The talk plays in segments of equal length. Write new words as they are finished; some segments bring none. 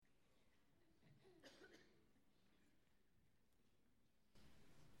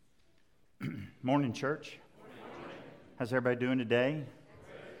Morning, church. How's everybody doing today?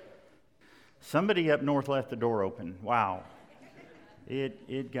 Somebody up north left the door open. Wow.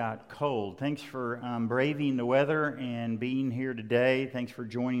 It got cold. Thanks for braving the weather and being here today. Thanks for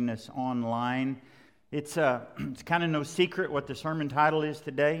joining us online. It's kind of no secret what the sermon title is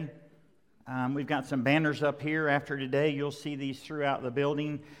today. We've got some banners up here after today. You'll see these throughout the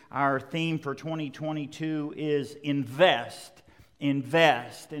building. Our theme for 2022 is invest.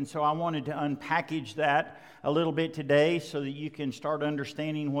 And so I wanted to unpackage that a little bit today so that you can start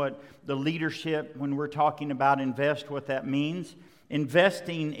understanding what the leadership, when we're talking about invest, what that means.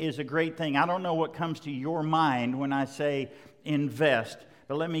 Investing is a great thing. I don't know what comes to your mind when I say invest,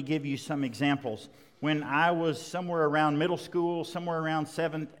 but let me give you some examples. When I was somewhere around middle school, somewhere around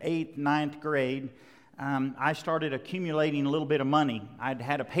 7th, 8th, 9th grade, I started accumulating a little bit of money. I'd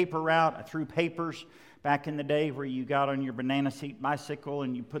had a paper route. I threw papers back in the day where you got on your banana seat bicycle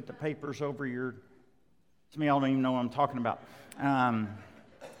and you put the papers over your... Some of y'all don't even know what I'm talking about. I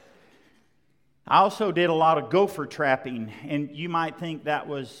also did a lot of gopher trapping, and you might think that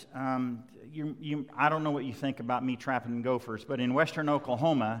was... I don't know what you think about me trapping gophers, but in western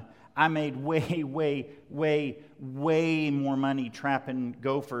Oklahoma, I made way more money trapping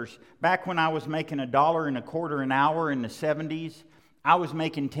gophers. Back when I was making $1.25 an hour in the 70s, I was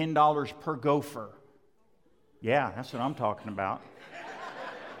making $10 per gopher. Yeah, that's what I'm talking about.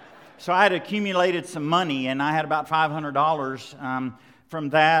 So I had accumulated some money, and I had about $500 from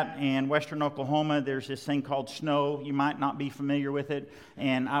that. And western Oklahoma, there's this thing called snow. You might not be familiar with it.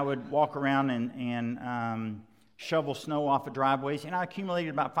 And I would walk around and shovel snow off of driveways. And I accumulated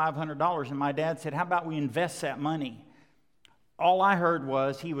about $500. And my dad said, how about we invest that money? All I heard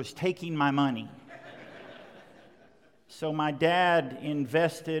was he was taking my money. So my dad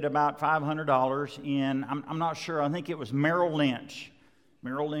invested about $500 in, I'm not sure, I think it was Merrill Lynch.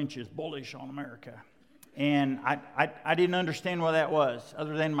 Merrill Lynch is bullish on America. And I didn't understand what that was,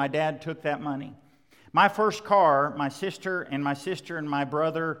 other than my dad took that money. My first car, my sister and my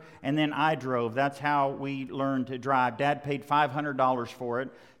brother, and then I drove. That's how we learned to drive. Dad paid $500 for it.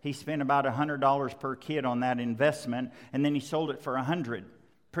 He spent about $100 per kid on that investment, and then he sold it for $100.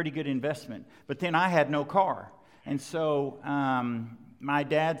 Pretty good investment. But then I had no car. And so my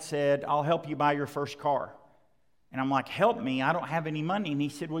dad said, I'll help you buy your first car. And I'm like, help me? I don't have any money. And he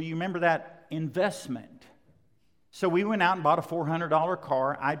said, well, you remember that investment? So we went out and bought a $400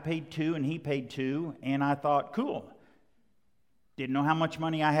 car. I paid $2 and he paid $2. And I thought, cool. Didn't know how much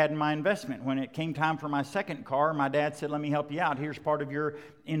money I had in my investment. When it came time for my second car, my dad said, let me help you out. Here's part of your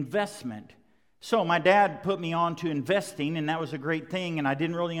investment. So my dad put me on to investing, and that was a great thing, and I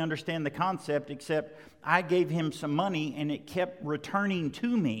didn't really understand the concept, except I gave him some money, and it kept returning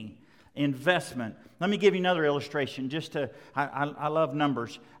to me. Investment. Let me give you another illustration. I love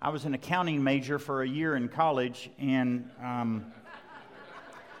numbers. I was an accounting major for a year in college, and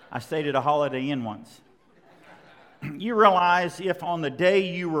I stayed at a Holiday Inn once. You realize if on the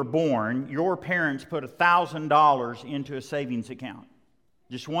day you were born, your parents put $1,000 into a savings account,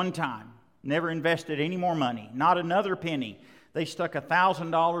 just one time. Never invested any more money, not another penny. They stuck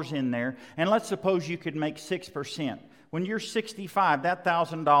 $1,000 in there, and let's suppose you could make 6%. When you're 65, that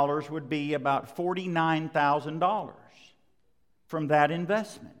 $1,000 would be about $49,000 from that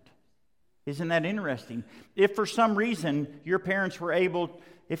investment. Isn't that interesting? If for some reason your parents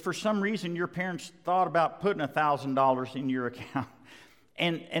thought about putting $1,000 in your account,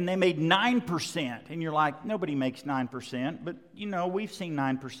 and they made 9%, and you're like, nobody makes 9%, but we've seen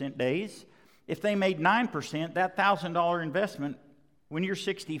 9% days. If they made 9%, that $1,000 investment when you're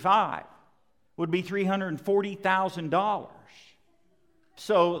 65 would be $340,000.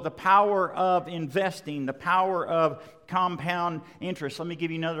 So the power of investing, the power of compound interest. Let me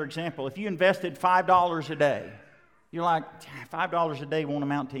give you another example. If you invested $5 a day, you're like, $5 a day won't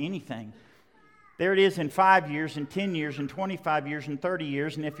amount to anything. There it is in 5 years, and 10 years, and 25 years, and 30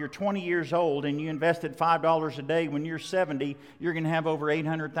 years. And if you're 20 years old and you invested $5 a day, when you're 70, you're going to have over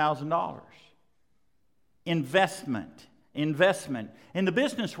 $800,000. Investment. In the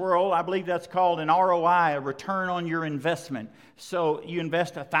business world, I believe that's called an ROI, a return on your investment. So you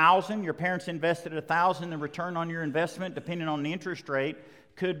invest $1,000, your parents invested $1,000, the return on your investment, depending on the interest rate,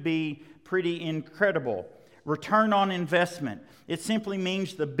 could be pretty incredible. Return on investment. It simply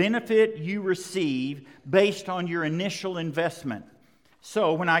means the benefit you receive based on your initial investment.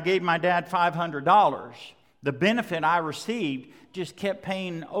 So when I gave my dad $500, the benefit I received just kept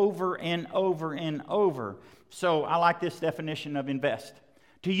paying over and over and over. So I like this definition of invest.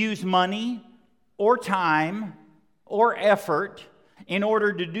 To use money or time or effort in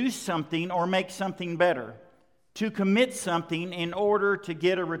order to do something or make something better. to commit something in order to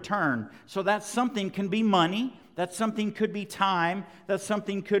get a return. So that something can be money, that something could be time, that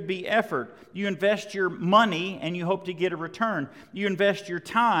something could be effort. You invest your money and you hope to get a return. You invest your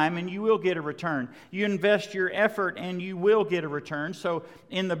time and you will get a return. You invest your effort and you will get a return. So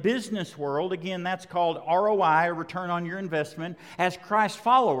in the business world, again, that's called ROI, a return on your investment. As Christ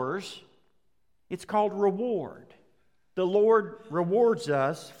followers, it's called reward. The Lord rewards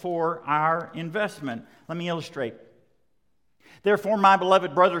us for our investment. Let me illustrate. Therefore, my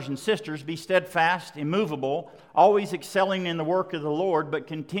beloved brothers and sisters, be steadfast, immovable, always excelling in the work of the Lord, but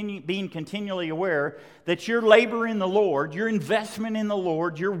being continually aware that your labor in the Lord, your investment in the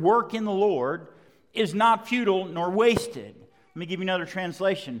Lord, your work in the Lord is not futile nor wasted. Let me give you another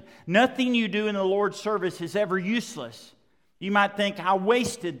translation. Nothing you do in the Lord's service is ever useless. You might think, I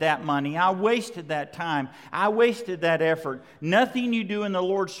wasted that money, I wasted that time, I wasted that effort. Nothing you do in the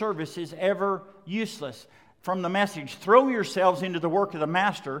Lord's service is ever useless. From the Message, throw yourselves into the work of the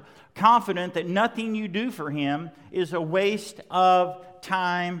Master, confident that nothing you do for Him is a waste of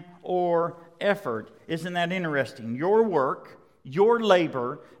time or effort. Isn't that interesting? Your work, your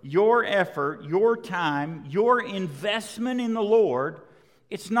labor, your effort, your time, your investment in the Lord,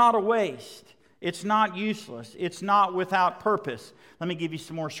 it's not a waste. It's not useless. It's not without purpose. Let me give you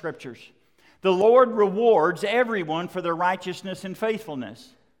some more scriptures. The Lord rewards everyone for their righteousness and faithfulness.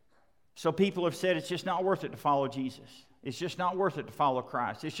 So people have said it's just not worth it to follow Jesus. It's just not worth it to follow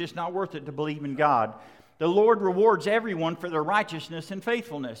Christ. It's just not worth it to believe in God. The Lord rewards everyone for their righteousness and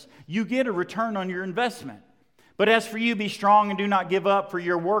faithfulness. You get a return on your investment. But as for you, be strong and do not give up, for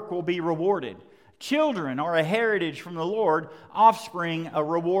your work will be rewarded. Children are a heritage from the Lord, offspring a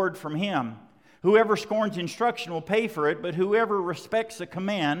reward from Him. Whoever scorns instruction will pay for it, but whoever respects a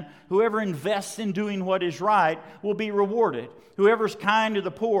command, whoever invests in doing what is right, will be rewarded. Whoever is kind to the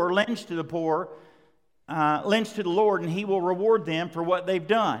poor, lends to the Lord, and He will reward them for what they've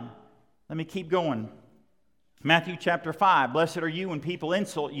done. Let me keep going. Matthew chapter 5, blessed are you when people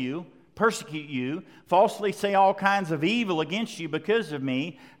insult you, persecute you, falsely say all kinds of evil against you because of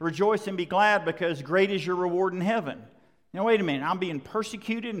me. Rejoice and be glad, because great is your reward in heaven. Now, wait a minute. I'm being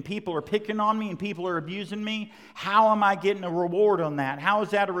persecuted and people are picking on me and people are abusing me. How am I getting a reward on that? How is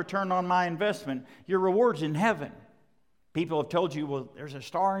that a return on my investment? Your reward's in heaven. People have told you, well, there's a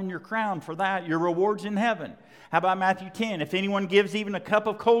star in your crown for that. Your reward's in heaven. How about Matthew 10? If anyone gives even a cup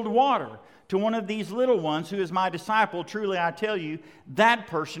of cold water to one of these little ones who is my disciple, truly I tell you, that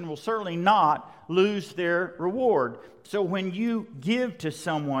person will certainly not lose their reward. So when you give to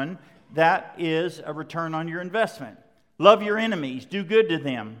someone, that is a return on your investment. Love your enemies. Do good to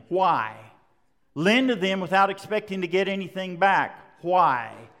them. Why? Lend to them without expecting to get anything back.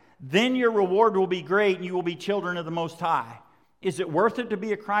 Why? Then your reward will be great and you will be children of the Most High. Is it worth it to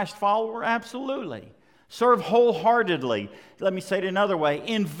be a Christ follower? Absolutely. Serve wholeheartedly. Let me say it another way.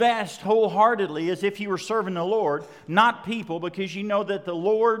 Invest wholeheartedly as if you were serving the Lord, not people, because you know that the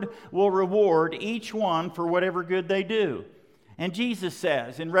Lord will reward each one for whatever good they do. And Jesus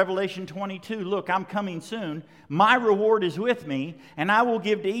says in Revelation 22, look, I'm coming soon. My reward is with me, and I will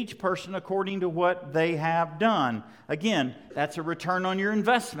give to each person according to what they have done. Again, that's a return on your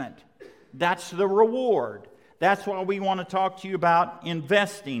investment. That's the reward. That's why we want to talk to you about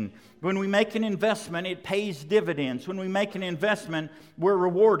investing. When we make an investment, it pays dividends. When we make an investment, we're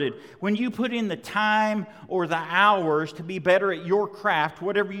rewarded. When you put in the time or the hours to be better at your craft,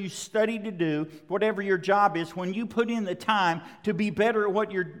 whatever you study to do, whatever your job is, when you put in the time to be better at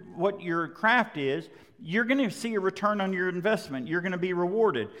what your craft is, you're going to see a return on your investment. You're going to be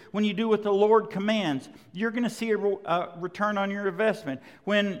rewarded. When you do what the Lord commands, you're going to see a return on your investment.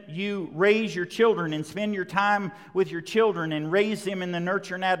 When you raise your children and spend your time with your children and raise them in the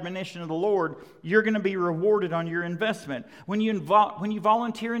nurture and admonition of the Lord, you're going to be rewarded on your investment. When you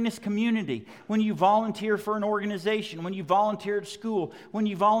volunteer in this community, when you volunteer for an organization, when you volunteer at school, when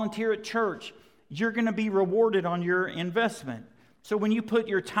you volunteer at church, you're going to be rewarded on your investment. So when you put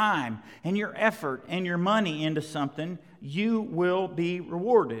your time and your effort and your money into something, you will be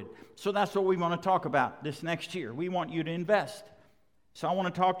rewarded. So that's what we want to talk about this next year. We want you to invest. So I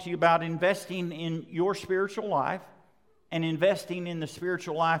want to talk to you about investing in your spiritual life and investing in the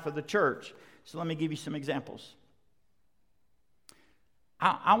spiritual life of the church. So let me give you some examples.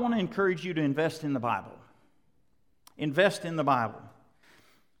 I want to encourage you to invest in the Bible. Invest in the Bible.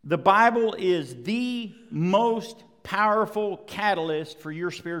 The Bible is the most powerful catalyst for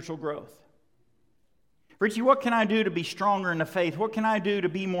your spiritual growth. Richie, what can I do to be stronger in the faith? What can I do to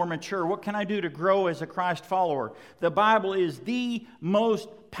be more mature? What can I do to grow as a Christ follower? The Bible is the most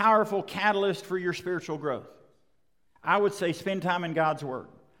powerful catalyst for your spiritual growth. I would say spend time in God's Word.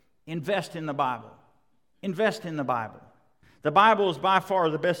 Invest in the Bible. Invest in the Bible. The Bible is by far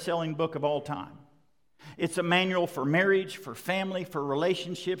the best-selling book of all time. It's a manual for marriage, for family, for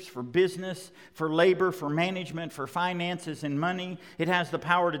relationships, for business, for labor, for management, for finances and money. It has the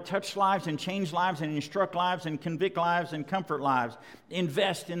power to touch lives and change lives and instruct lives and convict lives and comfort lives.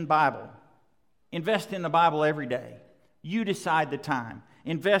 Invest in the Bible. Invest in the Bible every day. You decide the time.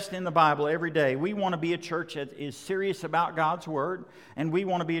 Invest in the Bible every day. We want to be a church that is serious about God's Word, and we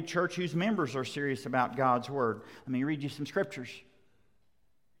want to be a church whose members are serious about God's Word. Let me read you some scriptures.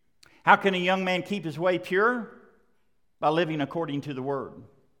 How can a young man keep his way pure? By living according to the Word.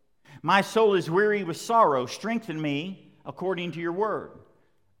 My soul is weary with sorrow. Strengthen me according to your Word.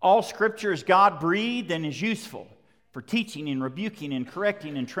 All Scripture is God-breathed and is useful for teaching and rebuking and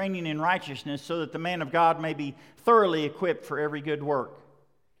correcting and training in righteousness, so that the man of God may be thoroughly equipped for every good work.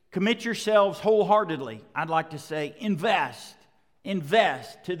 Commit yourselves wholeheartedly. I'd like to say invest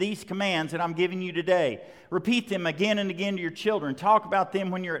to these commands that I'm giving you today. Repeat them again and again to your children. Talk about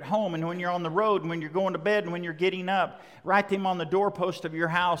them when you're at home and when you're on the road and when you're going to bed and when you're getting up. Write them on the doorpost of your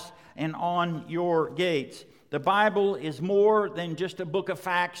house and on your gates. The Bible is more than just a book of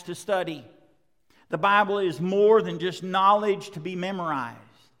facts to study. The Bible is more than just knowledge to be memorized.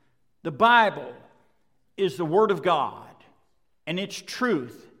 The Bible is the Word of God, and it's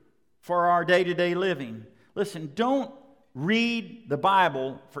truth for our day-to-day living. Listen, don't read the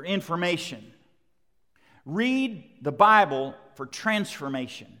Bible for information. Read the Bible for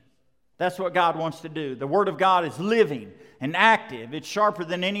transformation. That's what God wants to do. The Word of God is living and active. It's sharper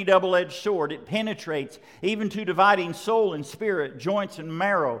than any double-edged sword. It penetrates even to dividing soul and spirit, joints and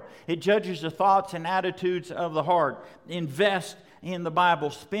marrow. It judges the thoughts and attitudes of the heart. Invest in the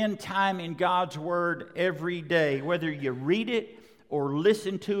Bible. Spend time in God's Word every day. Whether you read it or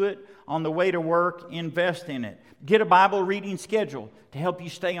listen to it on the way to work, invest in it. Get a Bible reading schedule to help you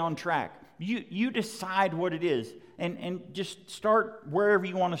stay on track. You decide what it is, and just start wherever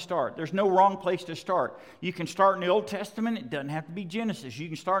you want to start. There's no wrong place to start. You can start in the Old Testament. It doesn't have to be Genesis. You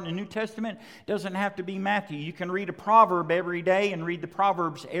can start in the New Testament. It doesn't have to be Matthew. You can read a proverb every day and read the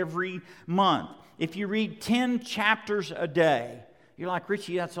Proverbs every month. If you read 10 chapters a day, you're like,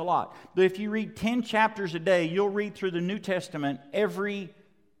 Richie, that's a lot. But if you read 10 chapters a day, you'll read through the New Testament every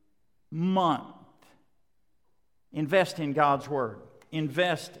month. Invest in God's Word.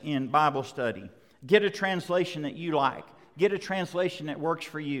 Invest in Bible study. Get a translation that you like. Get a translation that works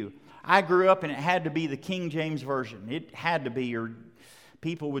for you. I grew up and it had to be the King James Version. It had to be, or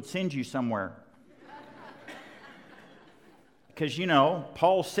people would send you somewhere. Because,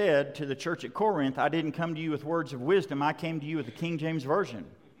 Paul said to the church at Corinth, I didn't come to you with words of wisdom. I came to you with the King James Version.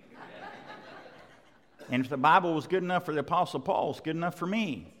 And if the Bible was good enough for the Apostle Paul, it's good enough for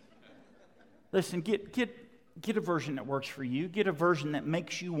me. Listen, get a version that works for you. Get a version that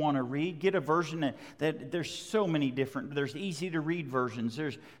makes you want to read. Get a version that there's so many different. There's easy to read versions.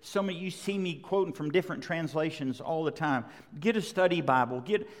 There's so many. You see me quoting from different translations all the time. Get a study Bible.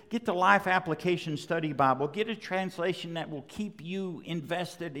 Get the Life Application Study Bible. Get a translation that will keep you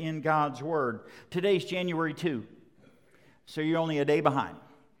invested in God's Word. Today's January 2, so you're only a day behind.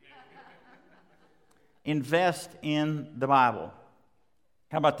 Invest in the Bible.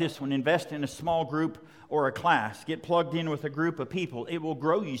 How about this one? Invest in a small group or a class. Get plugged in with a group of people. It will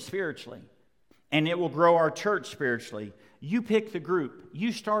grow you spiritually, and it will grow our church spiritually. You pick the group.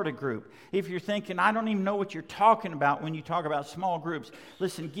 You start a group. If you're thinking, I don't even know what you're talking about when you talk about small groups,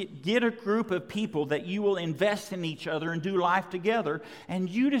 listen, get a group of people that you will invest in each other and do life together, and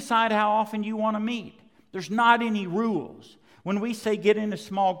you decide how often you want to meet. There's not any rules. When we say get in a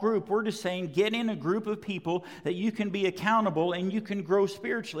small group, we're just saying get in a group of people that you can be accountable and you can grow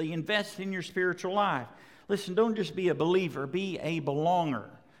spiritually. Invest in your spiritual life. Listen, don't just be a believer, be a belonger.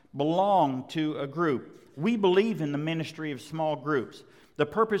 Belong to a group. We believe in the ministry of small groups. The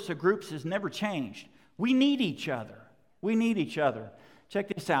purpose of groups has never changed. We need each other. We need each other. Check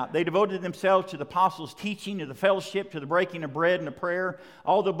this out. They devoted themselves to the apostles' teaching, to the fellowship, to the breaking of bread and the prayer.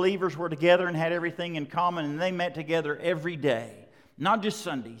 All the believers were together and had everything in common, and they met together every day. Not just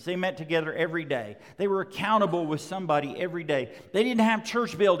Sundays. They met together every day. They were accountable with somebody every day. They didn't have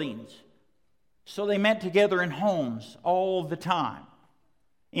church buildings, so they met together in homes all the time.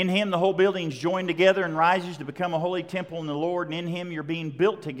 In Him, the whole building is joined together and rises to become a holy temple in the Lord. And in Him, you're being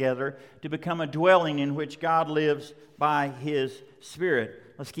built together to become a dwelling in which God lives by His Spirit.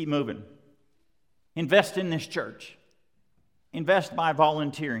 Let's keep moving. Invest in this church. Invest by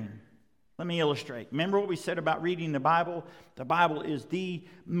volunteering. Let me illustrate. Remember what we said about reading the Bible? The Bible is the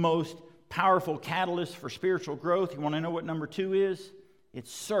most powerful catalyst for spiritual growth. You want to know what number 2 is?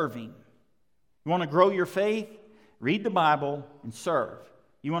 It's serving. You want to grow your faith? Read the Bible and serve.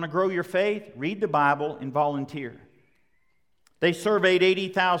 You want to grow your faith? Read the Bible and volunteer. They surveyed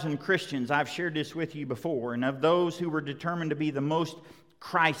 80,000 Christians. I've shared this with you before. And of those who were determined to be the most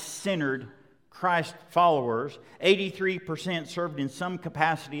Christ-centered Christ followers, 83% served in some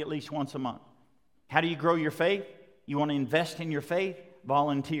capacity at least once a month. How do you grow your faith? You want to invest in your faith?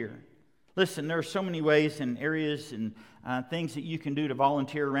 Volunteer. Listen, there are so many ways and areas and things that you can do to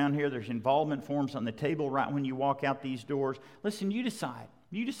volunteer around here. There's involvement forms on the table right when you walk out these doors. Listen, you decide.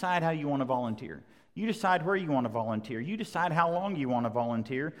 You decide how you want to volunteer. You decide where you want to volunteer. You decide how long you want to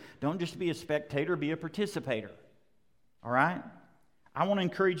volunteer. Don't just be a spectator, be a participator. All right? I want to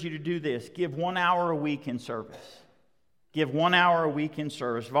encourage you to do this. Give 1 hour a week in service. Give 1 hour a week in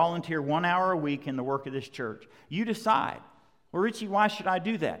service. Volunteer 1 hour a week in the work of this church. You decide. Well, Richie, why should I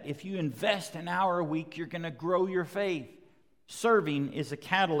do that? If you invest an hour a week, you're going to grow your faith. Serving is a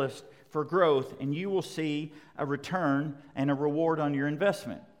catalyst for growth, and you will see a return and a reward on your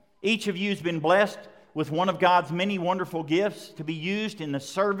investment. Each of you has been blessed with one of God's many wonderful gifts to be used in the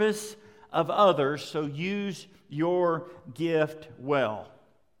service of others, so use your gift well.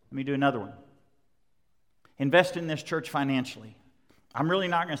 Let me do another one. Invest in this church financially. I'm really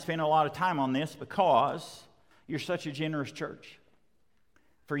not going to spend a lot of time on this because you're such a generous church.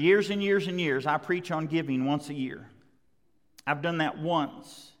 For years and years and years, I preach on giving once a year. I've done that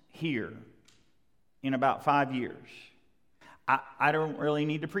once here in about 5 years. I don't really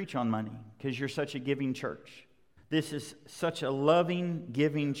need to preach on money because you're such a giving church. This is such a loving,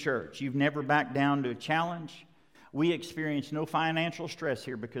 giving church. You've never backed down to a challenge. We experience no financial stress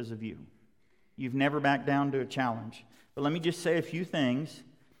here because of you. You've never backed down to a challenge. But let me just say a few things.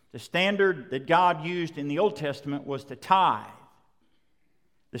 The standard that God used in the Old Testament was to tithe.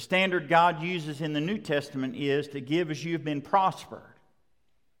 The standard God uses in the New Testament is to give as you've been prospered.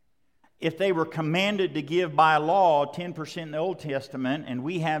 If they were commanded to give by law 10% in the Old Testament and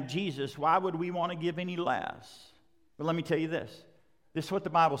we have Jesus, why would we want to give any less? But let me tell you this. This is what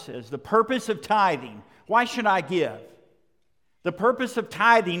the Bible says. The purpose of tithing. Why should I give? The purpose of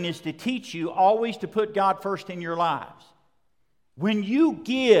tithing is to teach you always to put God first in your lives. When you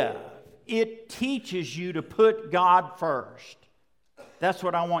give, it teaches you to put God first. That's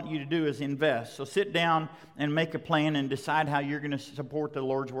what I want you to do is invest. So sit down and make a plan and decide how you're going to support the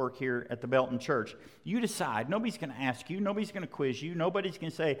Lord's work here at the Belton Church. You decide. Nobody's going to ask you. Nobody's going to quiz you. Nobody's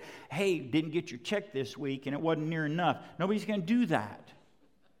going to say, hey, didn't get your check this week and it wasn't near enough. Nobody's going to do that.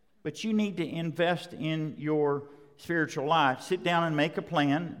 But you need to invest in your spiritual life. Sit down and make a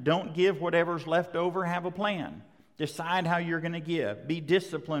plan. Don't give whatever's left over. Have a plan. Decide how you're going to give. Be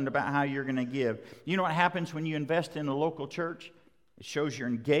disciplined about how you're going to give. You know what happens when you invest in a local church? It shows you're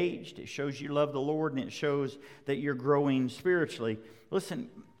engaged. It shows you love the Lord, and it shows that you're growing spiritually. Listen,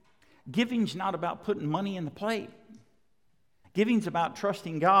 giving's not about putting money in the plate. Giving's about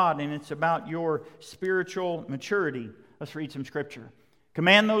trusting God, and it's about your spiritual maturity. Let's read some scripture.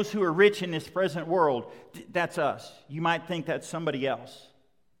 Command those who are rich in this present world. That's us. You might think that's somebody else.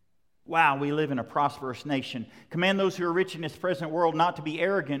 Wow, we live in a prosperous nation. Command those who are rich in this present world not to be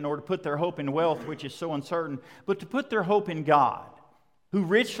arrogant nor to put their hope in wealth, which is so uncertain, but to put their hope in God, who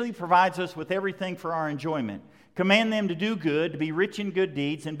richly provides us with everything for our enjoyment. Command them to do good, to be rich in good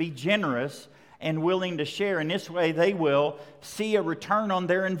deeds, and be generous and willing to share. In this way, they will see a return on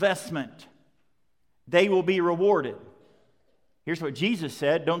their investment. They will be rewarded. Here's what Jesus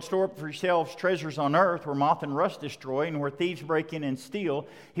said. Don't store up for yourselves treasures on earth where moth and rust destroy and where thieves break in and steal.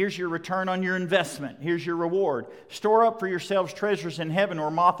 Here's your return on your investment. Here's your reward. Store up for yourselves treasures in heaven where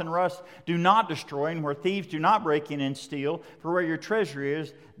moth and rust do not destroy and where thieves do not break in and steal. For where your treasure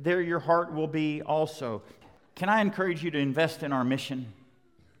is, there your heart will be also. Can I encourage you to invest in our mission?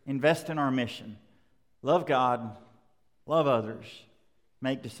 Invest in our mission. Love God. Love others.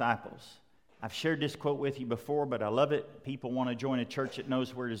 Make disciples. I've shared this quote with you before, but I love it. People want to join a church that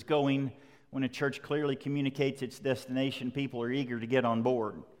knows where it is going. When a church clearly communicates its destination, people are eager to get on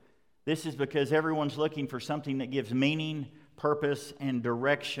board. This is because everyone's looking for something that gives meaning, purpose, and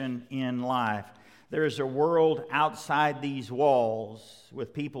direction in life. There is a world outside these walls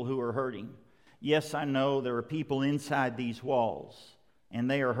with people who are hurting. Yes, I know there are people inside these walls, and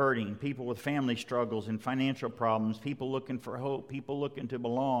they are hurting. People with family struggles and financial problems, people looking for hope, people looking to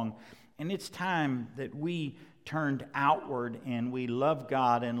belong. And it's time that we turned outward and we love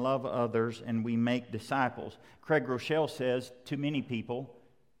God and love others and we make disciples. Craig Rochelle says to many people,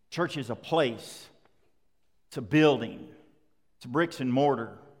 church is a place. It's a building. It's bricks and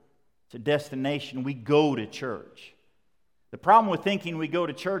mortar. It's a destination. We go to church. The problem with thinking we go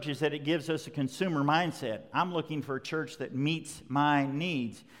to church is that it gives us a consumer mindset. I'm looking for a church that meets my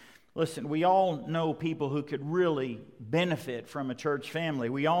needs. Listen, we all know people who could really benefit from a church family.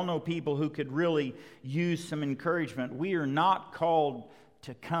 We all know people who could really use some encouragement. We are not called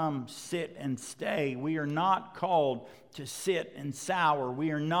to come sit and stay. We are not called to sit and sour.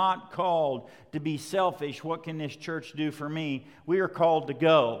 We are not called to be selfish. What can this church do for me? We are called to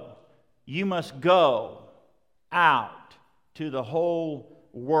go. You must go out to the whole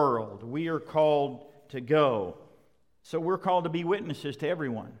world. We are called to go. So we're called to be witnesses to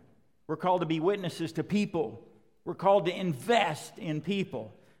everyone. We're called to be witnesses to people. We're called to invest in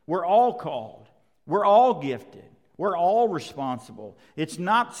people. We're all called. We're all gifted. We're all responsible. It's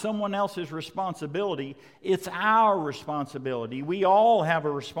not someone else's responsibility. It's our responsibility. We all have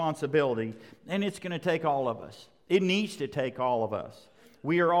a responsibility, and it's going to take all of us. It needs to take all of us.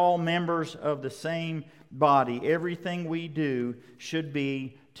 We are all members of the same body. Everything we do should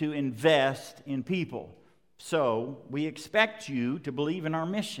be to invest in people. So, we expect you to believe in our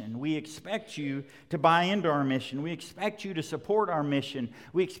mission. We expect you to buy into our mission. We expect you to support our mission.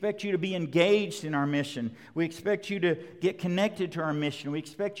 We expect you to be engaged in our mission. We expect you to get connected to our mission. We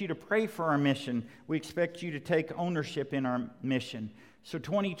expect you to pray for our mission. We expect you to take ownership in our mission. So,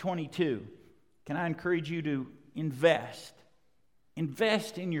 2022, can I encourage you to invest?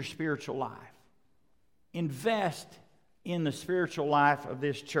 Invest in your spiritual life. Invest in the spiritual life of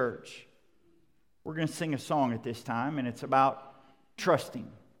this church. We're going to sing a song at this time, and it's about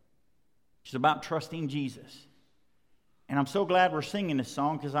trusting. It's about trusting Jesus. And I'm so glad we're singing this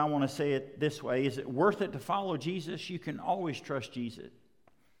song because I want to say it this way. Is it worth it to follow Jesus? You can always trust Jesus.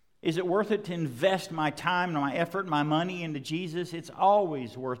 Is it worth it to invest my time, my effort, my money into Jesus? It's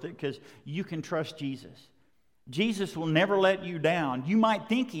always worth it because you can trust Jesus. Jesus will never let you down. You might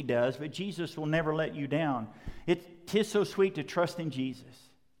think He does, but Jesus will never let you down. It is so sweet to trust in Jesus.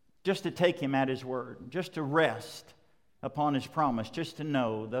 Just to take Him at His word, just to rest upon His promise, just to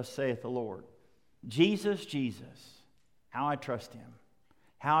know, thus saith the Lord. Jesus, Jesus, how I trust Him,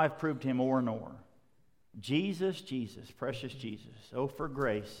 how I've proved Him o'er and o'er. Jesus, Jesus, precious Jesus, oh, for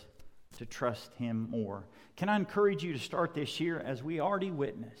grace to trust Him more. Can I encourage you to start this year, as we already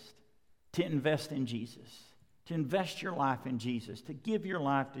witnessed, to invest in Jesus, to invest your life in Jesus, to give your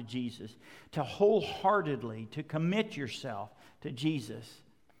life to Jesus, to wholeheartedly, to commit yourself to Jesus.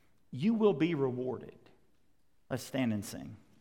 You will be rewarded. Let's stand and sing.